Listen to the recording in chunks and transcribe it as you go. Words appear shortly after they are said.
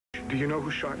Do you know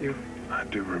who shot you? I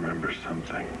do remember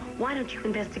something. Why don't you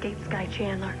investigate Sky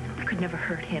Chandler? I could never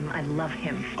hurt him. I love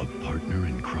him. A partner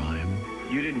in crime?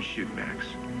 You didn't shoot Max.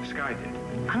 Sky did.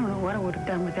 I don't know what I would have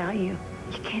done without you.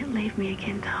 You can't leave me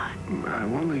again, Todd. I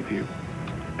won't leave you.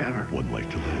 Ever. One Life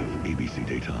to Live, ABC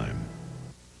Daytime.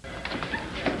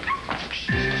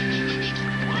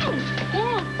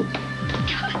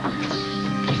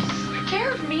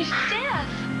 Scared me to death.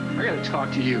 I gotta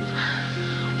talk to you.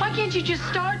 Why can't you just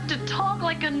start to talk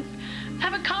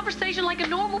have a conversation like a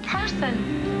normal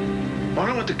person? Well, I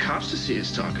don't want the cops to see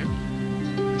us talking.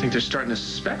 I think they're starting to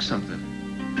suspect something.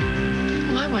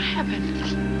 Why? What happened?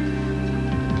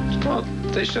 Well,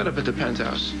 they showed up at the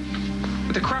penthouse.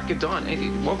 At the crack of dawn, it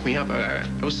woke me up. I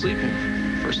was sleeping.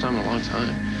 First time in a long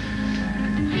time.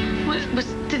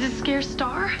 Did it scare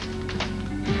Star?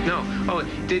 No. Oh,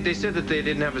 they said that they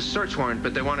didn't have a search warrant,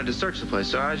 but they wanted to search the place,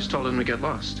 so I just told them to get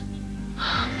lost.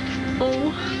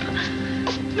 Oh,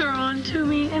 they're on to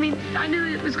me. I mean, I knew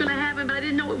it was going to happen, but I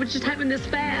didn't know it would just happen this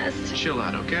fast. Chill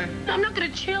out, okay? I'm not going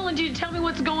to chill until you tell me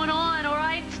what's going on, all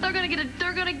right? So they're going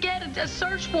to get a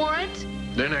search warrant.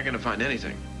 They're not going to find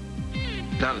anything.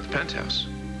 Not at the penthouse.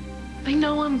 They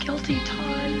know I'm guilty,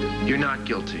 Todd. You're not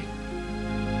guilty.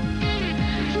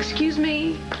 Excuse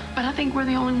me, but I think we're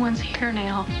the only ones here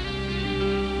now.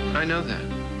 I know that.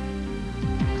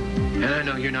 And I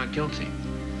know you're not guilty.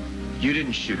 You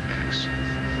didn't shoot Max.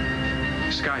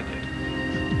 Sky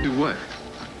did. Do what?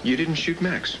 You didn't shoot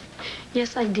Max.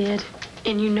 Yes, I did.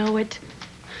 And you know it.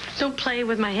 Don't play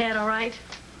with my head, all right?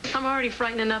 I'm already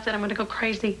frightened enough that I'm going to go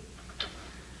crazy.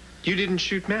 You didn't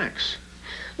shoot Max.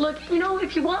 Look, you know,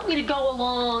 if you want me to go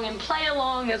along and play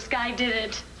along as Sky did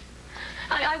it,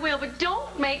 I will, but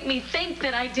don't make me think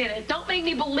that I did it. Don't make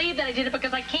me believe that I did it,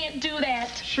 because I can't do that.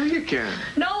 Sure you can.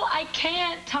 No, I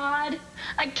can't, Todd.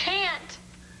 I can't.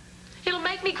 It'll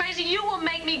make me crazy. You will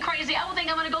make me crazy. I will think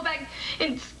I'm going to go back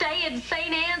and stay at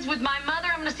St. Anne's with my mother.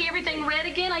 I'm going to see everything red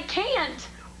again. I can't.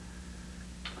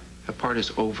 That part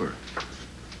is over.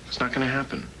 It's not going to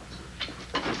happen.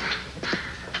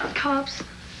 Cops,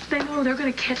 they know they're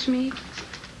going to catch me.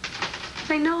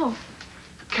 They know.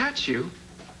 Catch you?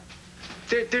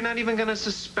 They're not even going to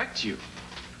suspect you.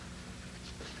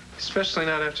 Especially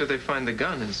not after they find the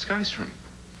gun in Sky's room.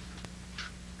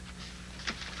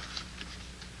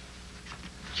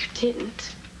 You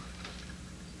didn't.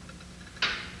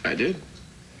 I did.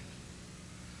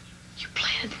 You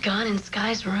planted the gun in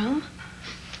Sky's room?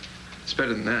 It's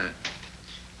better than that.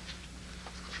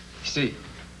 You see,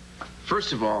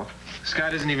 first of all, Sky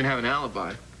doesn't even have an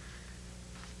alibi.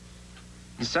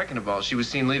 And second of all, she was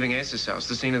seen leaving Ace's house,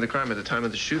 the scene of the crime, at the time of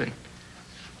the shooting.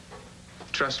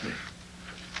 Trust me.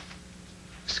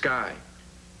 Sky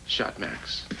shot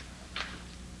Max.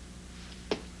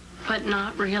 But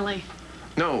not really.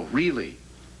 No, really.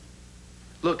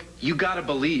 Look, you gotta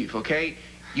believe, okay?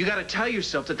 You gotta tell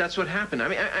yourself that that's what happened. I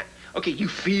mean, okay, you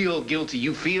feel guilty.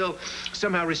 You feel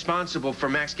somehow responsible for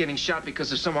Max getting shot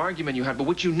because of some argument you had. But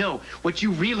what you know, what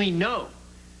you really know,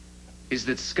 is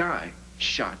that Sky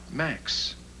shot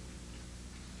Max.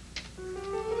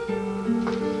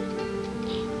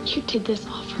 You did this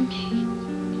all for me.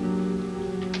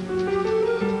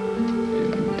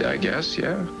 I guess,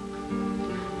 yeah.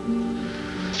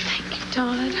 Thank you,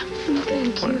 Todd.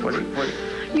 Thank you. What?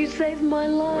 You saved my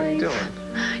life. What are you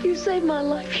doing? You saved my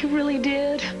life. You really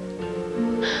did.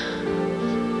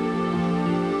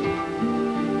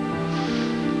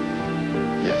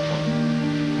 Yeah.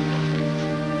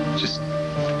 Just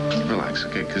relax,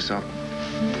 okay? Because I'll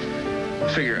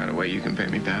figure out a way you can pay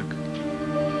me back.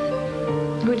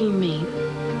 What do you mean?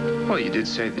 Well, you did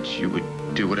say that you would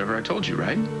do whatever I told you,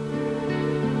 right?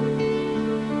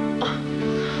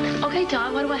 Okay,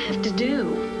 Todd, what do I have to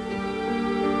do?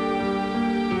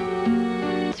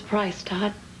 It's a price,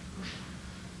 Todd.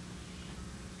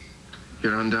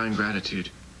 Your undying gratitude.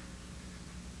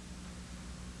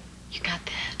 You got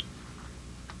that?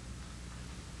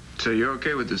 So you're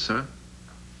okay with this, huh?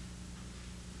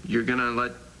 You're gonna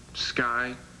let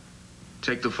Sky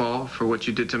take the fall for what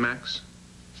you did to Max?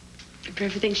 For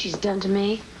everything she's done to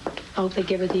me, I hope they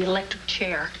give her the electric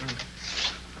chair.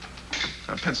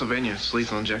 Pennsylvania, it's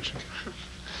lethal injection.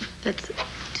 That's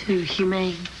too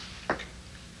humane.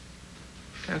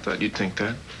 I thought you'd think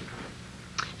that.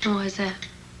 Oh, why is that?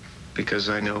 Because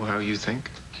I know how you think.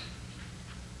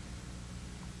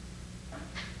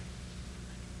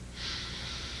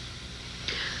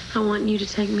 I want you to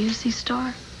take me to see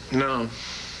Star. No.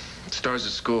 Star's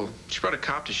at school. She brought a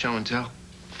cop to show and tell.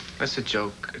 That's a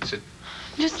joke. It's a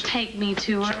Just take me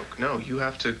to her. joke. No, you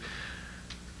have to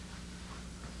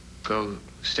go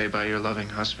stay by your loving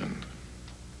husband.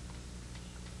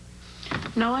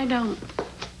 No, I don't.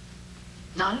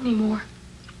 Not anymore.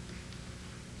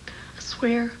 I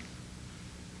swear,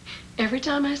 every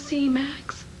time I see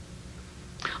Max,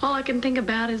 all I can think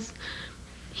about is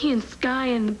he and Sky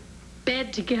in the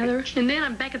bed together. And then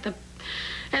I'm back at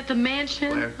the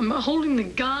mansion. Blair. I'm holding the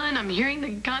gun. I'm hearing the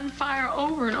gunfire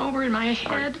over and over in my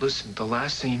head. All right, listen, the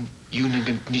last thing you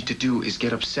need to do is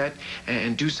get upset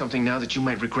and do something now that you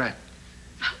might regret.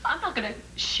 I'm not gonna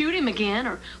shoot him again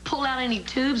or pull out any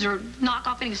tubes or knock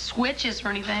off any switches or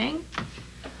anything.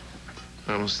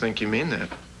 I almost think you mean that.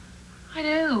 I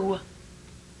do.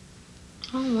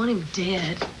 I don't want him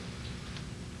dead.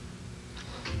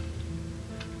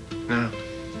 No.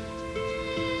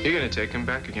 You're gonna take him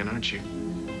back again, aren't you?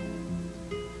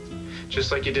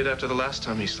 Just like you did after the last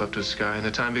time he slept with Sky, and the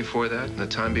time before that, and the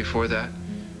time before that.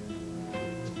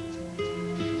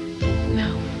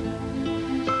 No.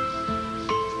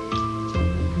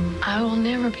 I will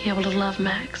never be able to love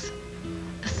Max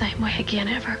the same way again,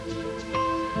 ever.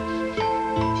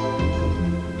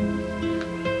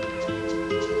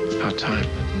 About time.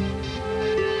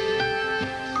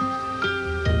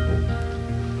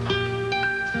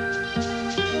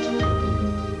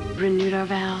 Renewed our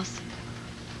vows.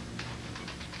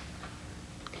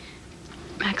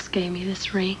 Max gave me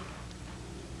this ring.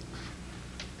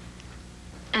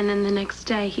 And then the next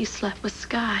day, he slept with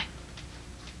Sky.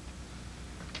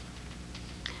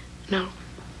 No.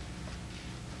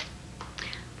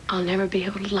 I'll never be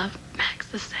able to love Max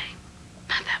the same.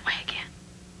 Not that way again.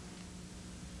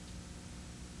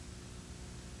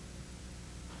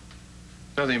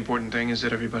 No, the important thing is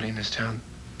that everybody in this town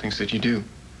thinks that you do.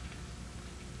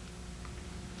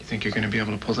 You think you're going to be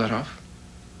able to pull that off?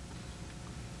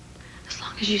 As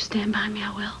long as you stand by me,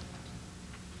 I will.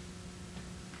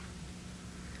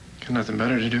 Got nothing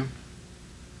better to do.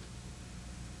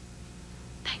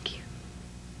 Thank you.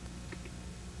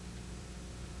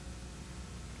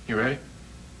 You ready?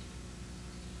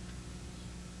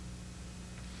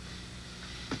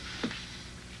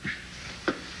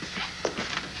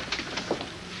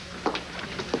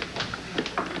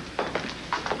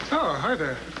 Oh, hi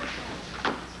there.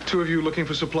 Two of you looking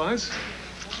for supplies?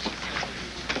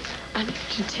 I need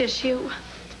a tissue.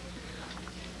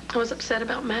 I was upset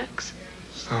about Max.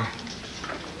 Oh,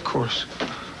 of course.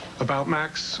 About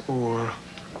Max or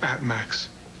at Max?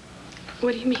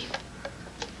 What do you mean?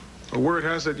 Well, word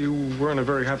has it you weren't a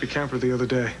very happy camper the other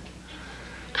day.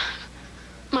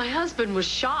 My husband was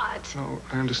shot. Oh,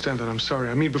 I understand that. I'm sorry.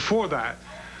 I mean, before that,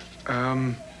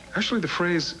 actually, the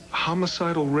phrase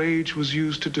homicidal rage was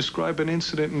used to describe an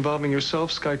incident involving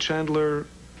yourself, Sky Chandler,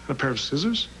 and a pair of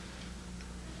scissors.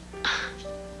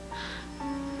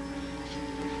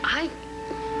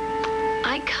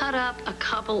 I cut up a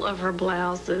couple of her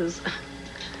blouses.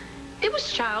 It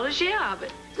was childish, yeah,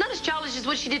 but not as childish as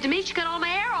what she did to me. She cut all my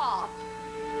hair off.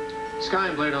 Sky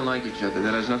and Blair don't like each other.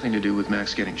 That has nothing to do with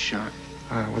Max getting shot.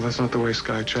 Well, that's not the way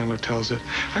Sky Chandler tells it.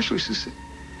 Actually,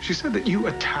 she said that you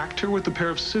attacked her with a pair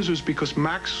of scissors because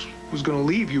Max was going to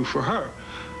leave you for her.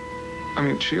 I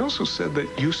mean, she also said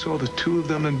that you saw the two of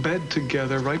them in bed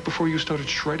together right before you started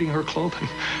shredding her clothing.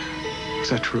 Is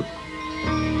that true?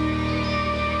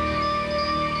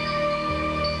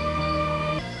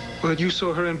 Well, that you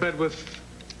saw her in bed with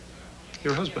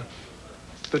your husband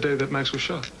the day that Max was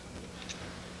shot.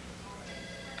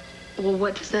 Well,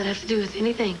 what does that have to do with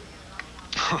anything?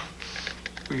 Well,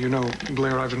 you know,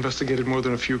 Blair, I've investigated more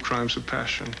than a few crimes of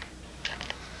passion.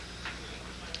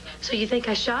 So you think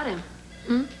I shot him?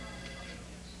 Hmm?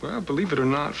 Well, believe it or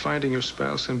not, finding your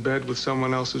spouse in bed with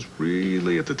someone else is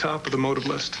really at the top of the motive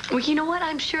list. Well, you know what?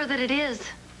 I'm sure that it is.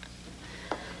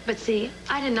 But see,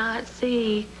 I did not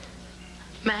see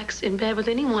Max in bed with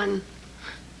anyone.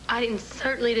 I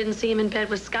certainly didn't see him in bed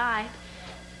with Sky.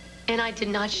 And I did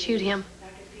not shoot him.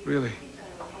 Really?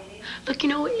 Look, you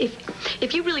know,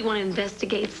 if you really want to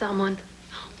investigate someone,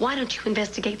 why don't you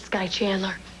investigate Sky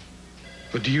Chandler?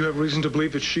 But do you have reason to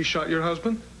believe that she shot your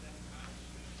husband?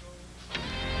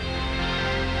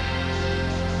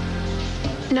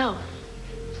 No.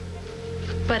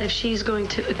 But if she's going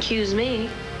to accuse me,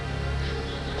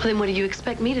 well, then what do you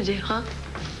expect me to do, huh?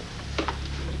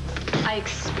 I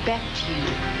expect you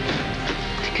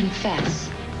to confess.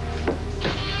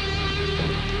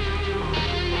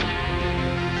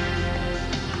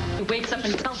 He wakes up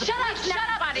and tells the police, Shut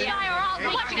up, buddy. Sky, or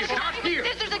I'll... What, you gonna Not stab me here.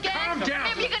 with scissors again? Calm down.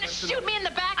 Maybe you're gonna shoot me in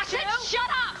the back, too? I said shut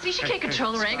up! See, she can't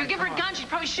control her anger. Give her a gun, she'd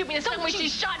probably shoot me the same way she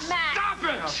shot Max. Stop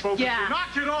it! Now, folks, Yeah.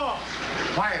 knock it off!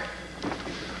 Quiet.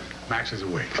 Max is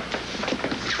awake.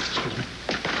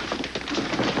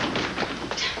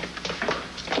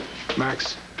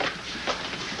 Max.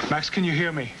 Max, can you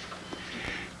hear me?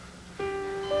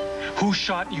 Who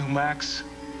shot you, Max?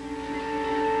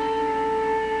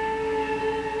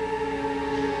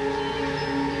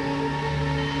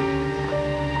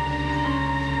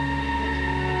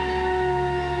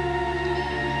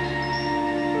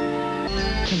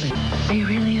 Are you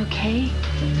really okay?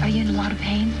 Are you in a lot of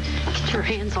pain? Get your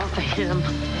hands off of him.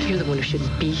 You're the one who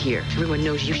shouldn't be here. Everyone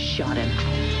knows you shot him.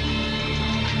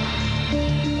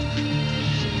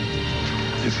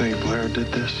 You think Blair did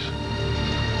this?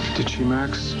 Did she,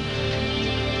 Max?